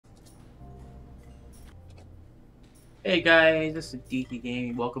Hey guys, this is DT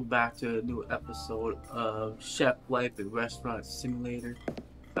Gaming. Welcome back to a new episode of Chef Life and Restaurant Simulator.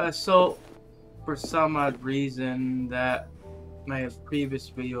 For some odd reason that my previous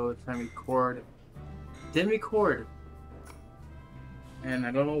video trying to record didn't record, and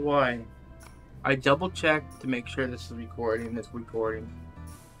I don't know why. I double checked to make sure this is recording. It's recording.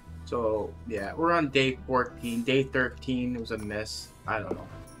 So yeah, we're on day 14. Day 13 was a miss. I don't know.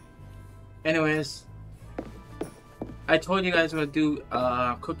 Anyways. I told you guys I'm gonna do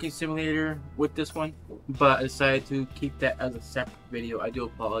cooking simulator with this one, but I decided to keep that as a separate video. I do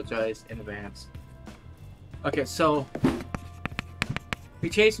apologize in advance. Okay, so we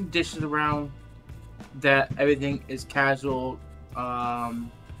changed some dishes around. That everything is casual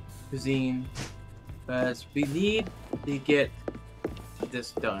cuisine, but we need to get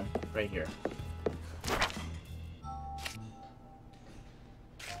this done right here.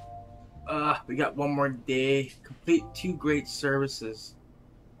 We got one more day. Complete 2 great services.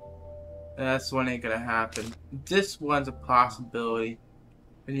 That's one ain't gonna happen. This one's a possibility.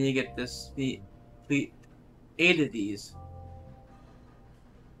 We need to get this complete 8 of these.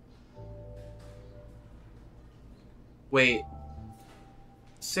 Wait.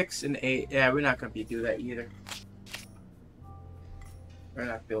 6 and 8. Yeah, we're not gonna be able to do that either. We're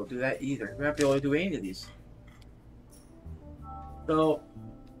not gonna be able to do that either. We're not gonna be able to do any of these. So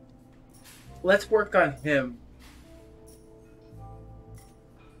let's work on him.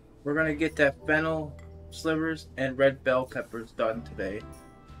 We're gonna get that fennel slivers and red bell peppers done today.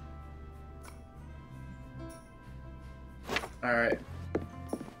 Alright.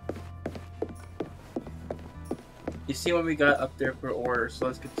 You see what we got up there for order, so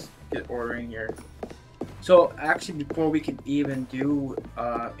let's get ordering here. So actually before we can even do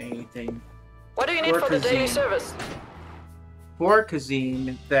anything, what do you need for the daily service? For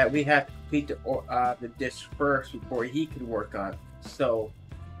Kaseem, that we have to complete the dish first before he can work on it. So,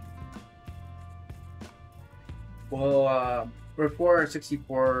 well, we're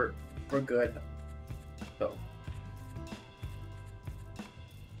 464, we're good. So,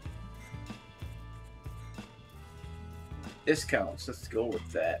 discounts, let's go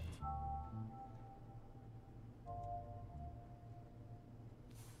with that.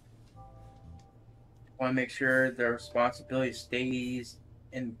 Want to make sure the responsibility stays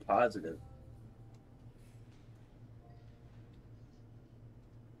in positive.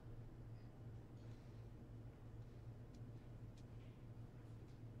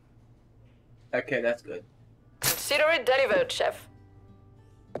 Okay, that's good. Consider it delivered, chef.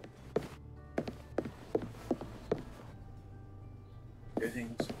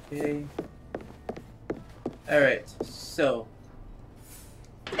 Everything's okay. Alright, so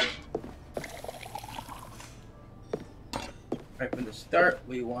right from the start,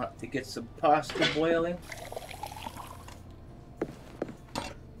 we want to get some pasta boiling.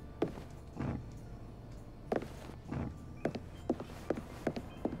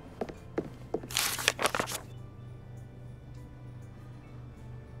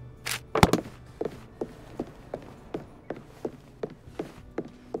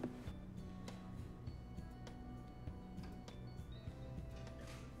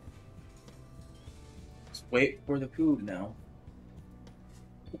 Let's wait for the food now.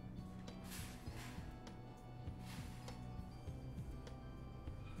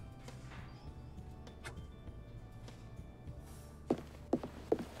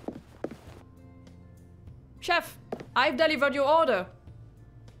 Chef, I've delivered your order.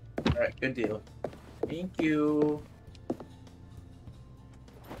 Alright, good deal. Thank you.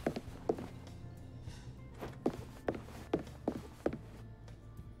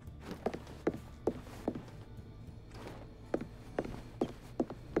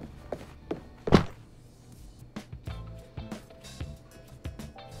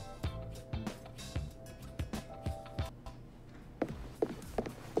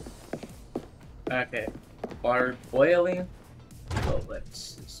 Okay, water boiling. So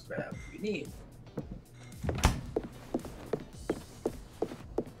let's just grab what we need.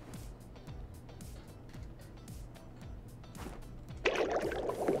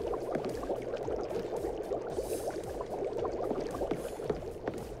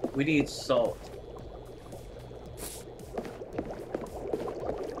 We need salt.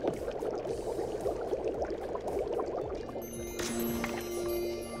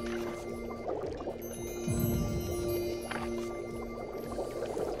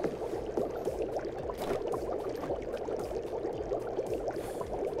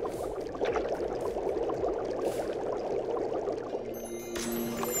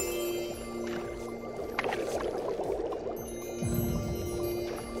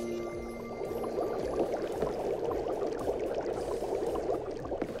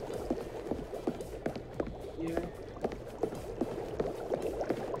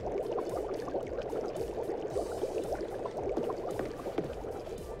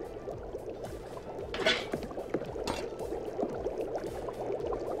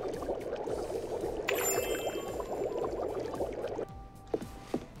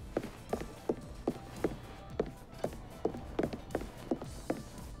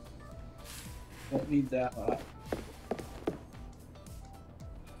 Won't need that hot.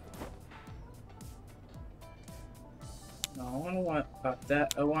 No, I don't want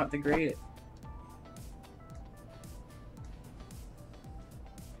that. I want to grate it.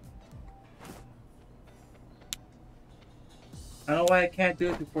 I don't know why I can't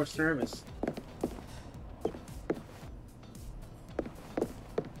do it before service.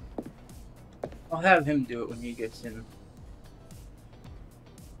 I'll have him do it when he gets in.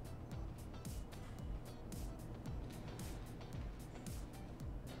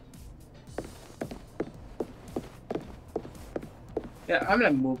 Yeah, I'm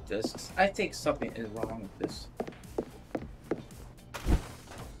gonna move this, 'cause I think something is wrong with this.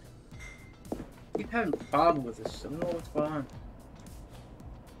 I keep having a problem with this. I don't know what's going on.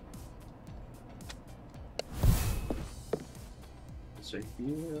 It's right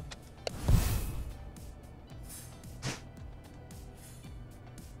here.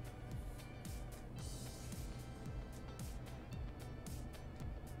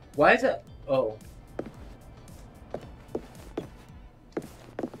 Why is it? Oh.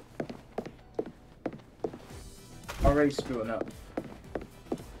 Already screwing up.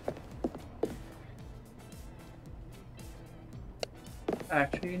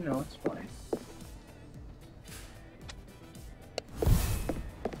 Actually, no, it's fine.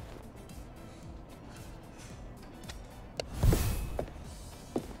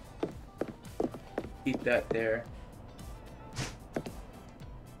 Keep that there.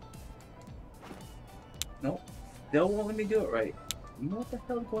 Nope. They won't let me do it right. What the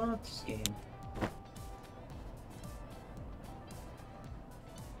hell is going on with this game?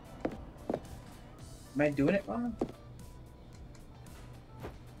 Am I doing it wrong?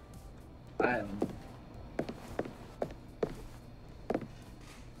 I don't know.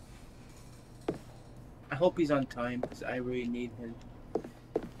 I hope he's on time because I really need him.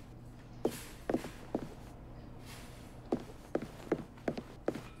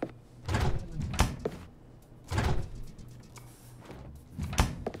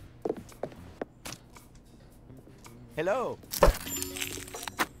 Hello.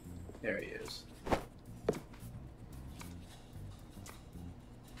 There he is.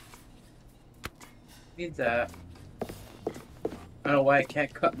 Need that. I don't know why I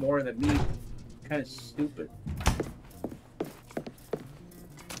can't cut more of the meat. Kind of stupid.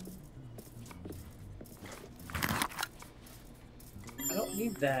 I don't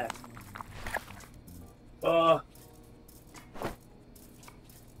need that.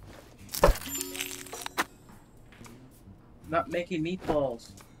 Not making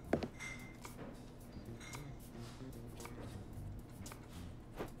meatballs.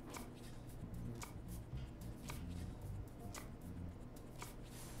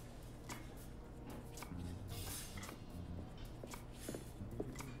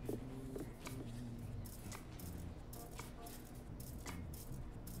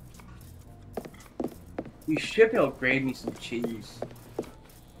 You should be able to grade me some cheese.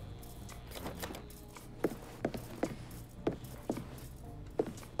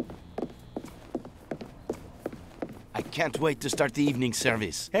 I can't wait to start the evening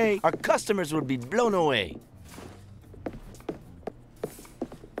service. Hey, our customers will be blown away.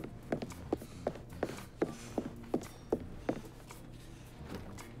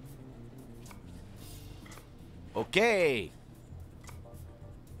 Okay.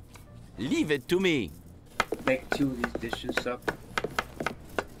 Leave it to me. Make 2 of these dishes up.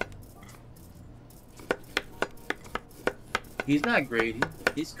 He's not grading.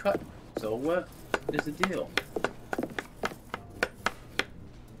 He's cutting. So what is the deal?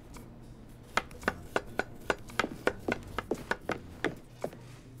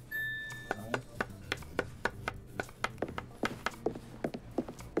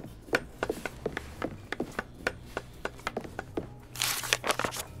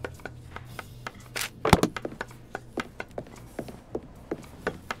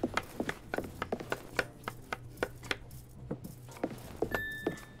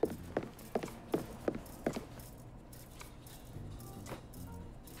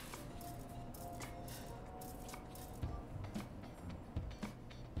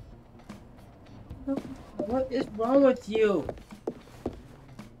 What is wrong with you?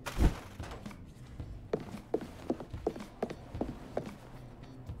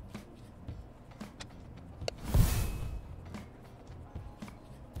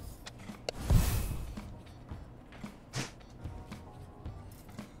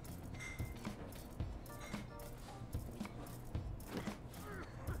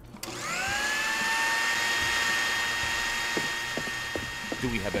 Do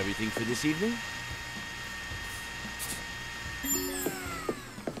we have everything for this evening?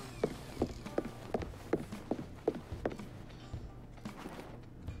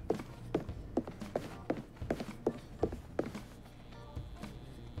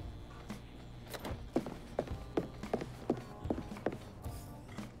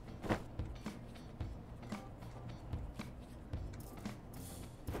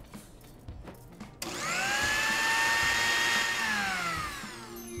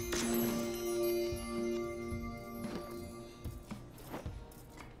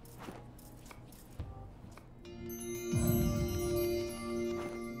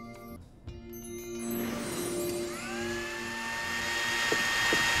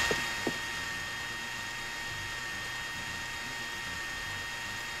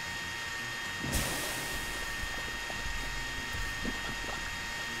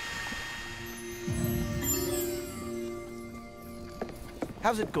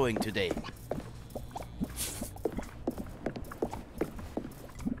 How's it going today?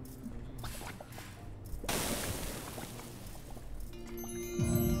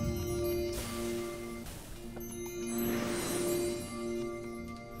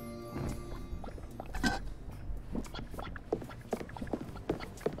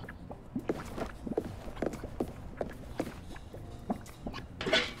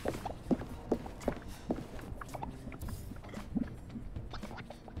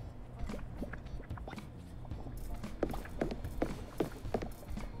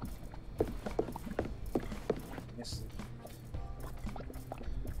 Yes.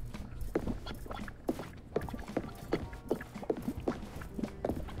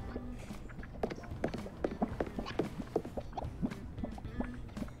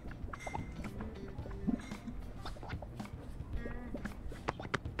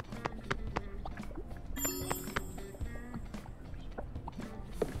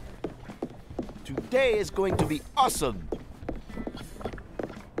 Today is going to be awesome.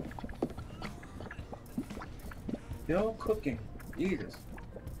 Still cooking. Jesus.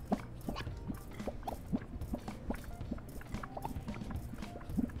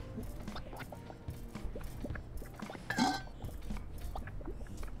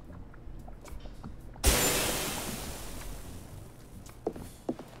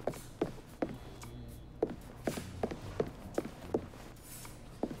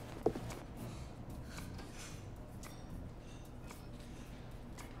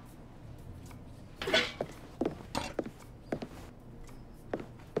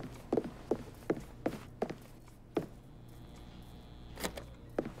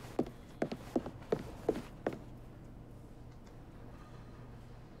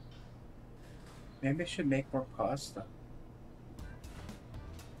 Maybe I should make more pasta.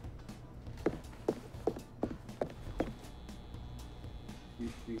 Two,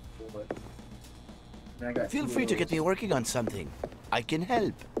 three, four. And I got Feel two free of to get those. me working on something. I can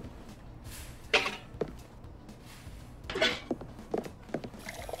help.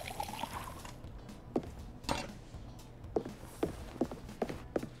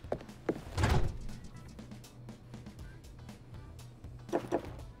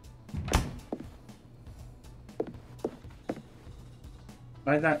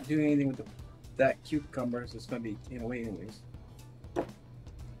 I'm not doing anything with that cucumber, so it's gonna be taken away anyways.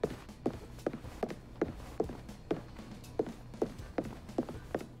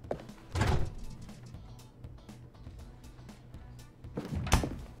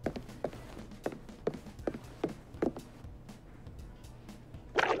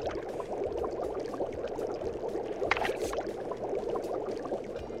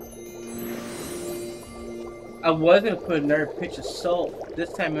 I was gonna put another pinch of salt.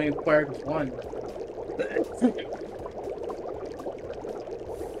 This time I required one.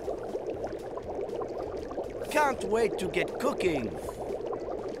 Can't wait to get cooking.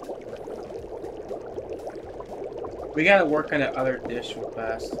 We gotta work on that other dish real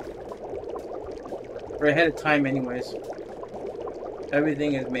fast. We're ahead of time anyways.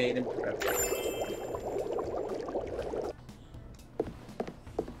 Everything is made and prepped.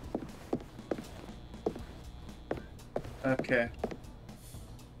 Okay.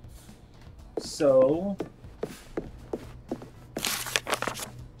 So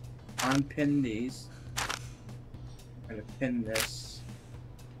unpin these. I'm gonna pin this.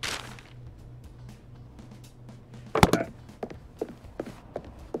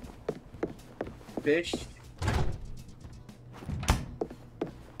 Fish.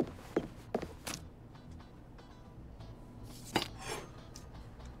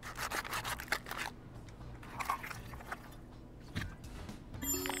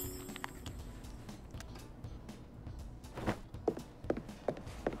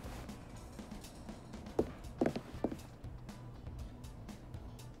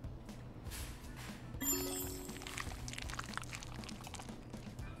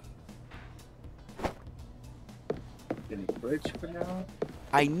 Any bridge for now?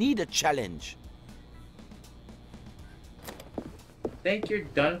 I need a challenge. Think you're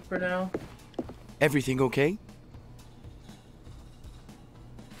done for now? Everything okay?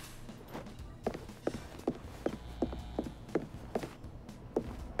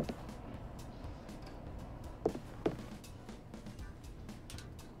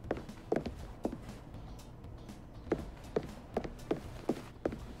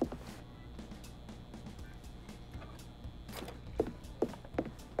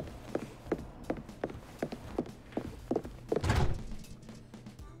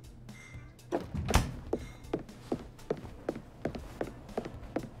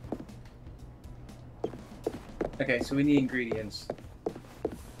 Okay, so we need ingredients.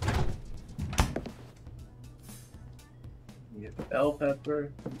 bell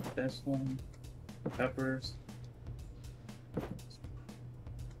pepper. This one. Peppers.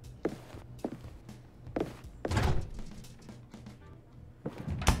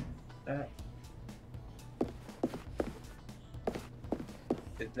 That.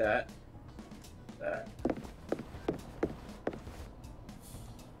 Did that. That.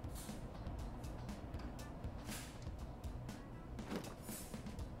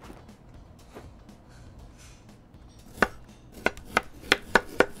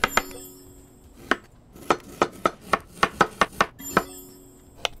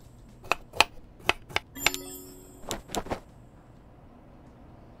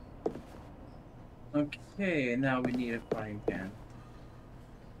 Okay, now we need a frying pan.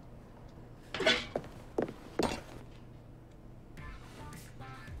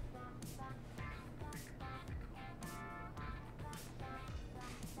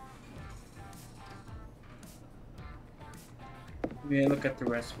 Let me look at the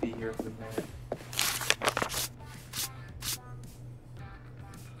recipe here for a minute.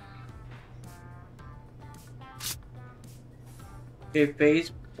 Okay,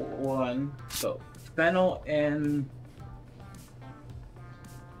 phase 1. So fennel and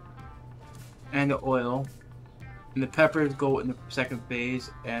the oil, and the peppers go in the second phase,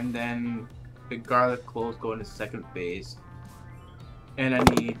 and then the garlic cloves go in the second phase. And I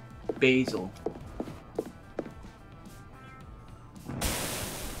need basil.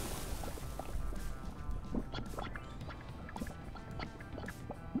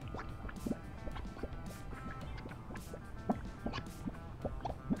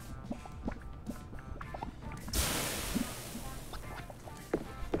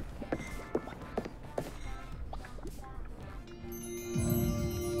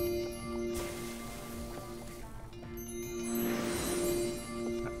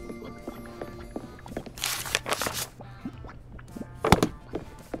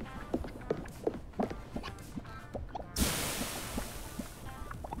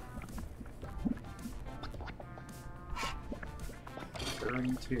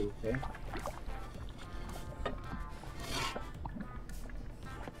 Burn too, okay?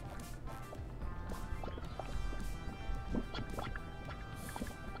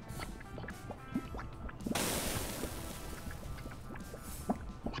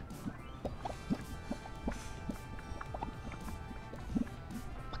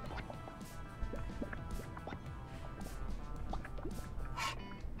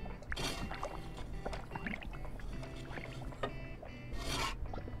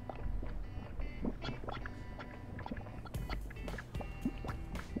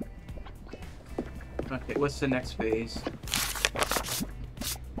 Okay, what's the next phase?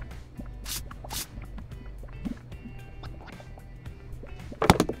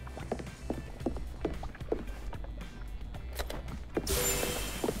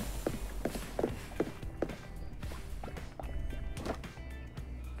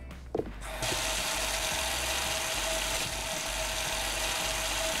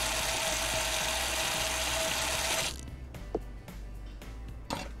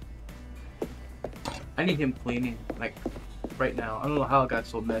 I need him cleaning, like, right now. I don't know how it got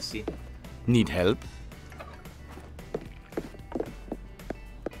so messy. Need help?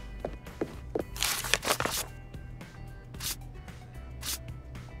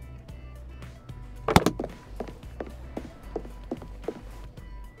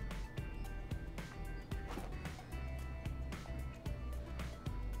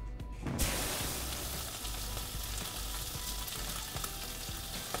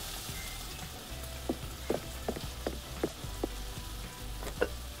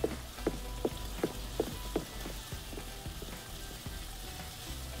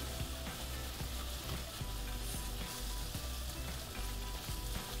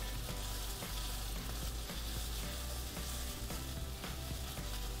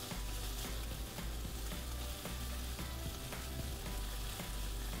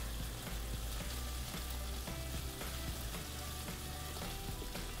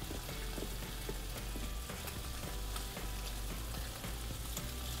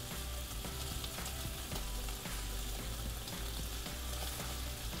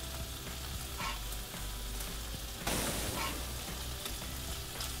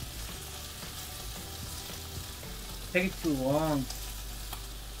 Taking too long.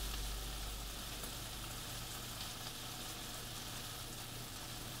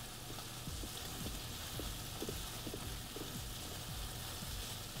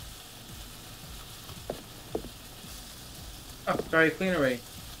 Oh, sorry, clean already.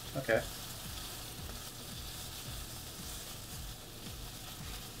 Okay.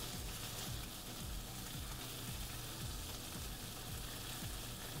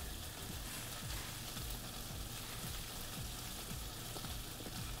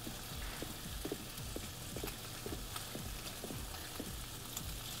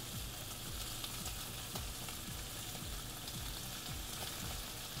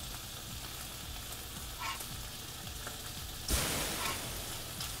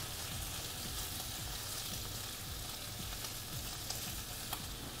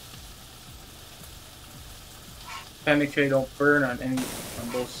 Gotta make sure you don't burn on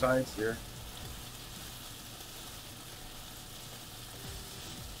both sides here.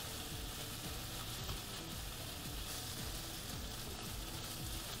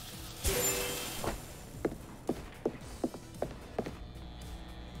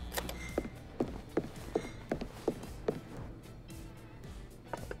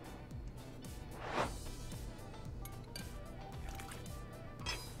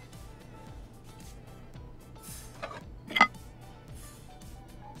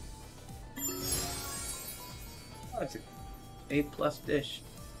 Oh, it's an A+ dish.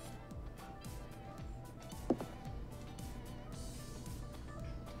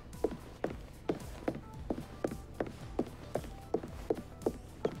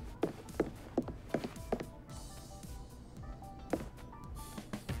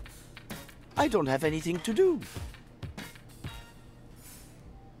 I don't have anything to do.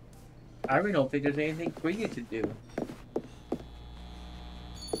 I really don't think there's anything for you to do.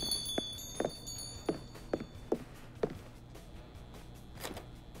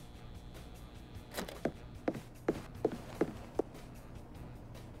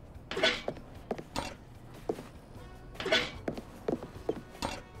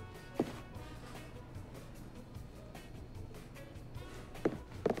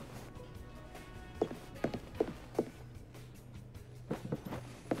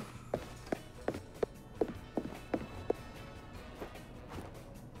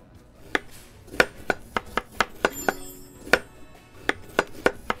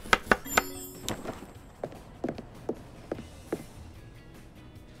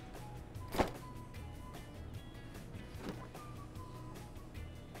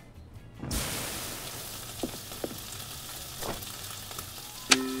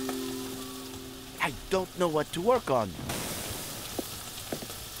 I don't know what to work on.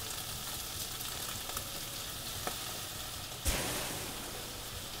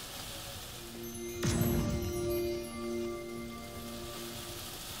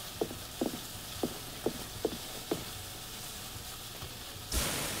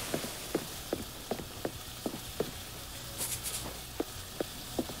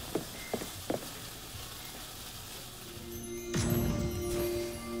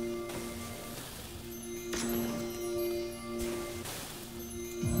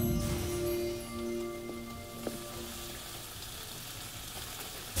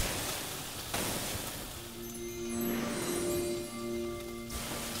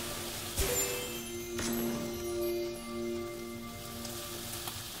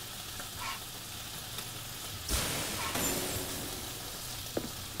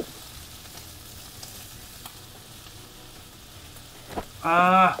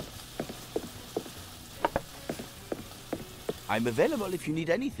 Ah, I'm available if you need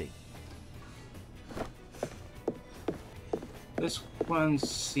anything. this one's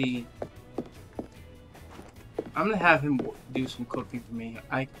C. I'm gonna have him do some cooking for me.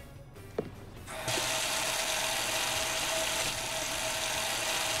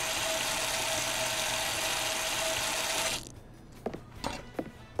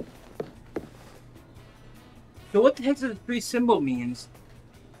 So what the heck does the 3 symbol means?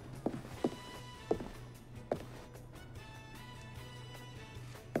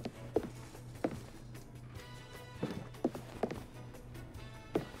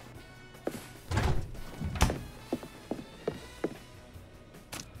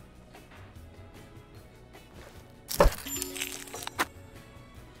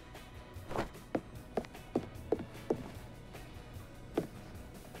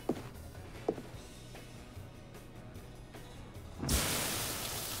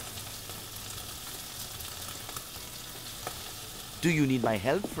 Do you need my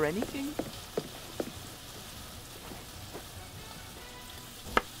help for anything?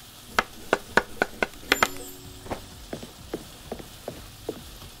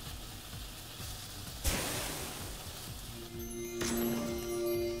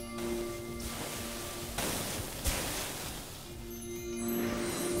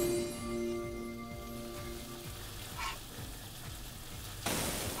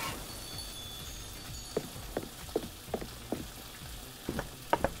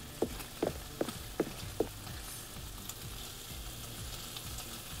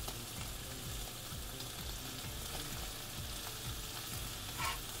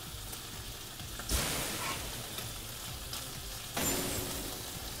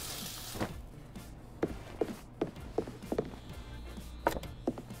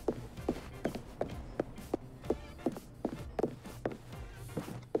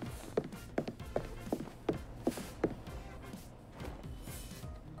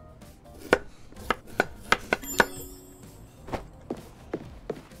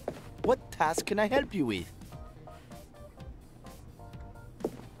 What task can I help you with?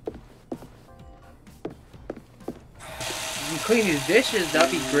 You can clean these dishes,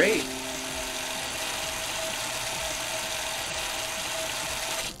 that'd be great.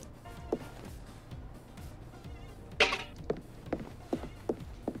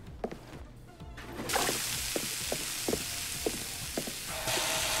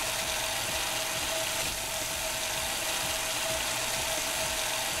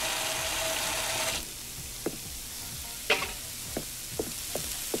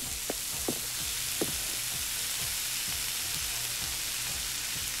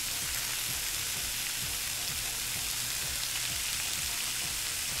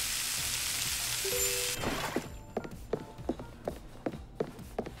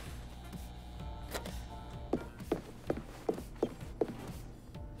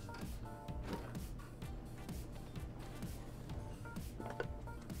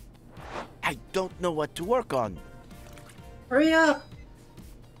 I don't know what to work on. Hurry up!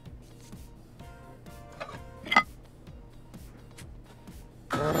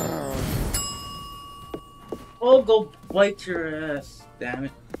 Oh, go bite your ass, damn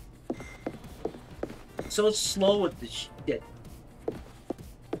it. So slow with the shit.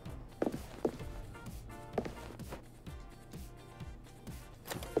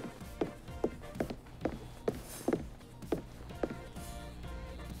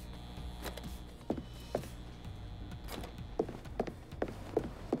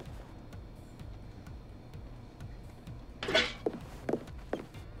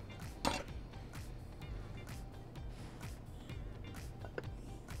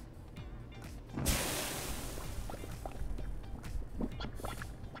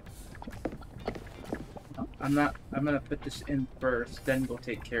 I'm gonna put this in first, then go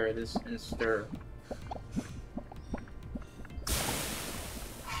take care of this and stir.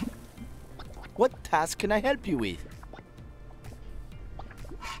 What task can I help you with?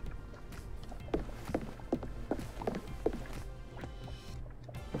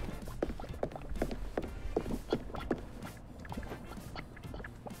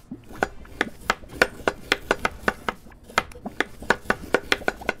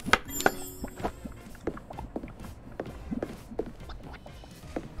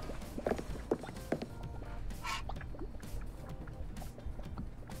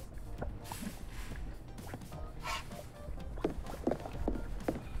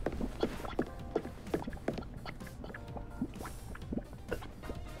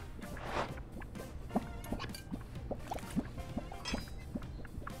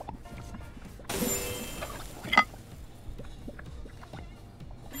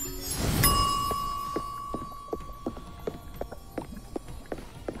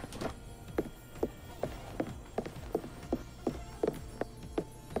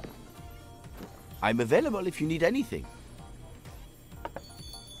 I'm available if you need anything.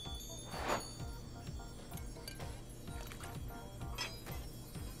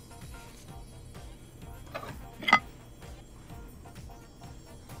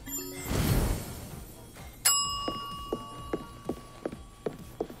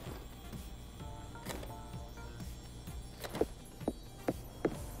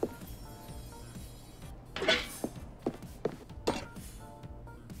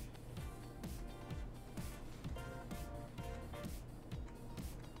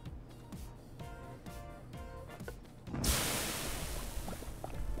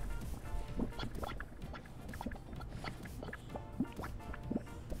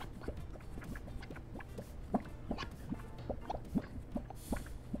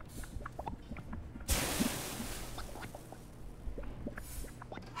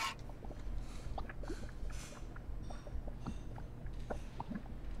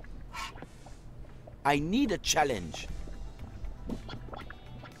 I need a challenge.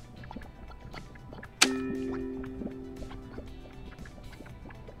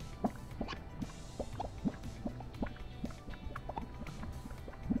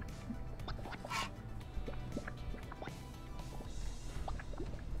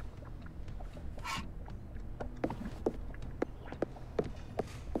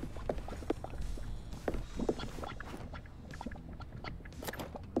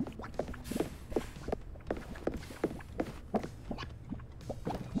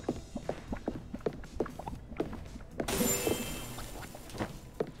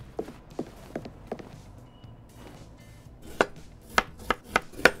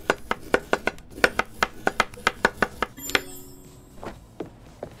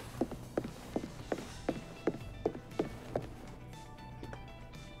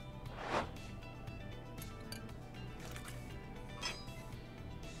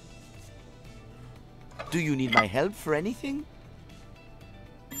 Do you need my help for anything?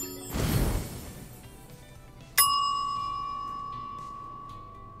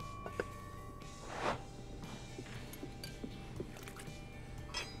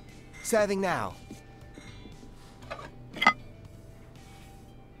 Serving now.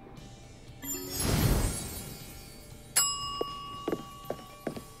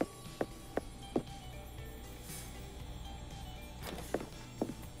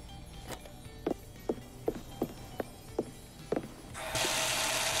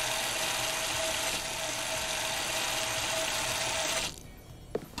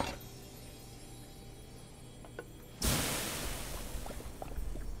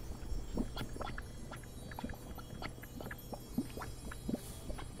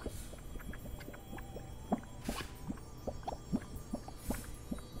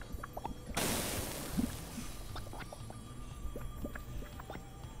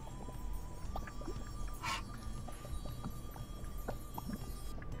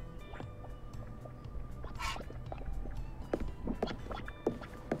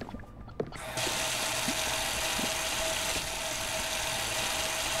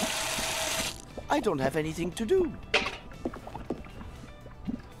 I don't have anything to do.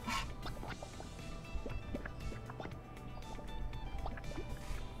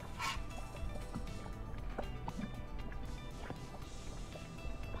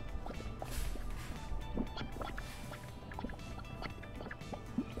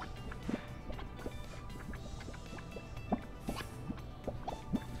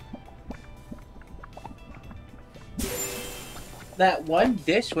 That one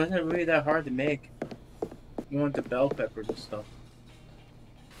dish wasn't really that hard to make. You want the bell peppers and stuff.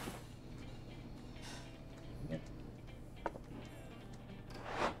 Yeah.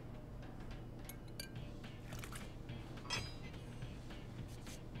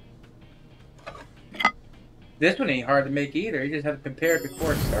 This one ain't hard to make either. You just have to prepare it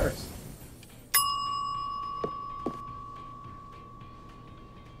before it starts.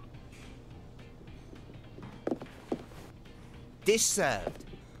 Dish served.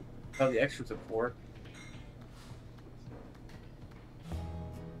 Oh, the extras are for.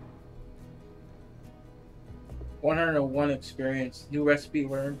 $101 experience. New recipe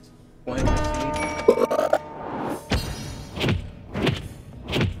learned. Point received.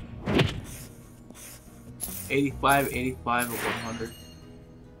 85, 85 of 100.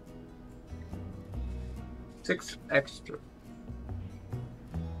 6 extra.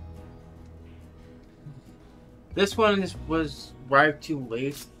 This one was arrived too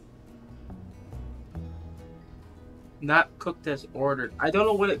late. Not cooked as ordered. I don't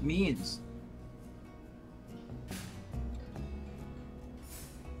know what it means.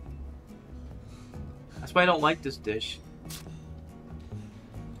 That's why I don't like this dish.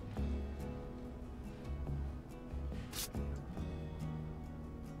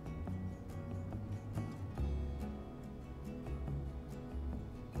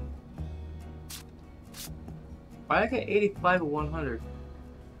 Why did I get 85 of 100?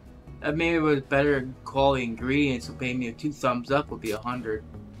 That maybe it was better quality ingredients, so paying me a 2 thumbs up would be 100.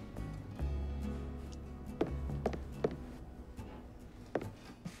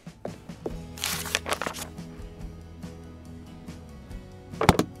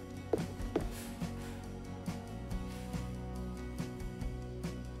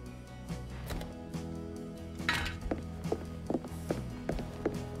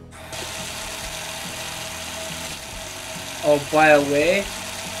 Oh, by the way,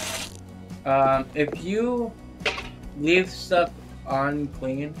 if you leave stuff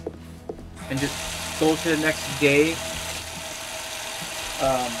unclean and just go to the next day,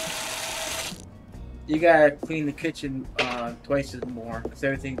 you gotta clean the kitchen twice as more, because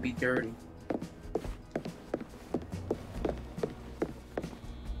everything be dirty.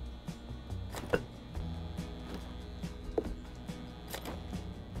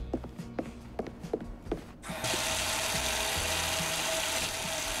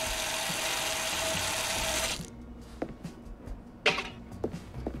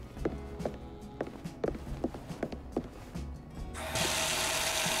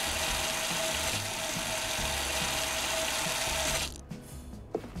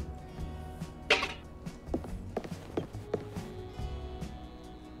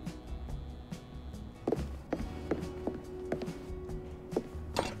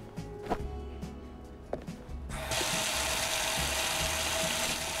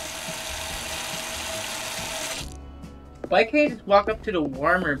 Why can't you just walk up to the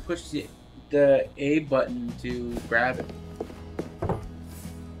warmer and push the A button to grab it?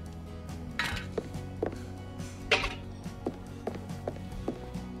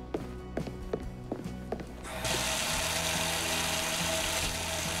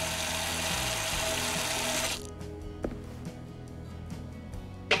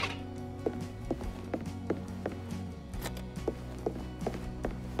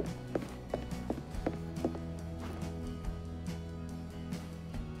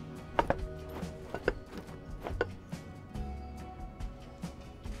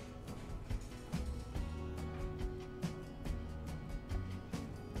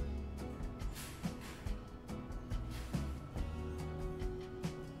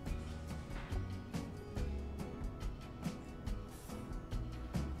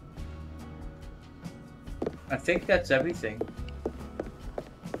 I think that's everything.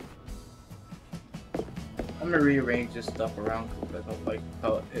 I'm gonna rearrange this stuff around because I don't like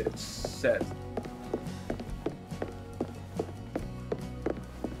how it's set.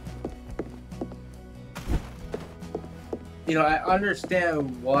 You know, I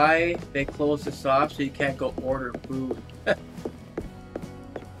understand why they closed this off so you can't go order food.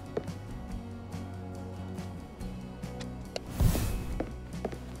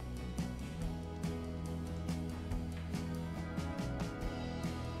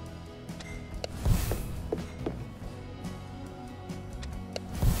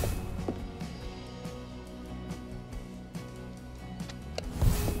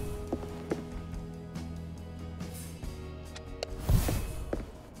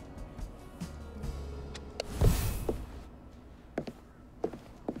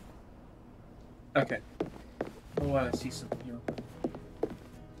 Okay. I want to see something here.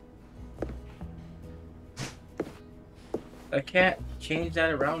 I can't change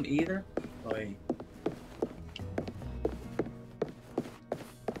that around either? Oh, wait.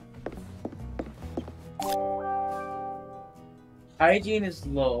 Hygiene is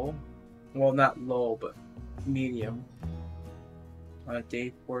low. Well, not low, but medium.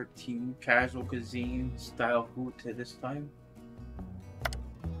 Day 14, casual cuisine style food to this time.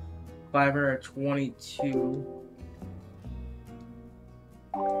 522.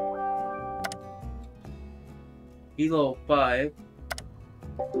 Below 5.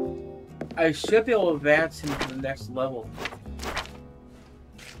 I should be able to advance him to the next level.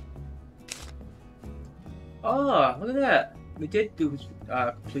 Oh, look at that. We did do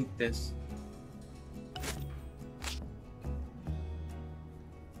complete this.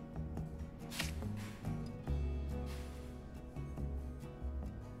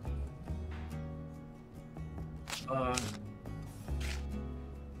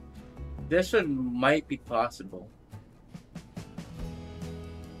 This one might be possible.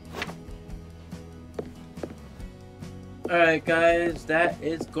 Alright guys, that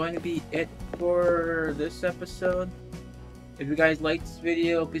is going to be it for this episode. If you guys liked this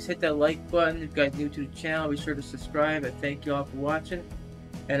video, please hit that like button. If you guys are new to the channel, be sure to subscribe. I thank you all for watching.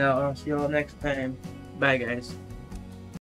 And I'll see you all next time. Bye guys.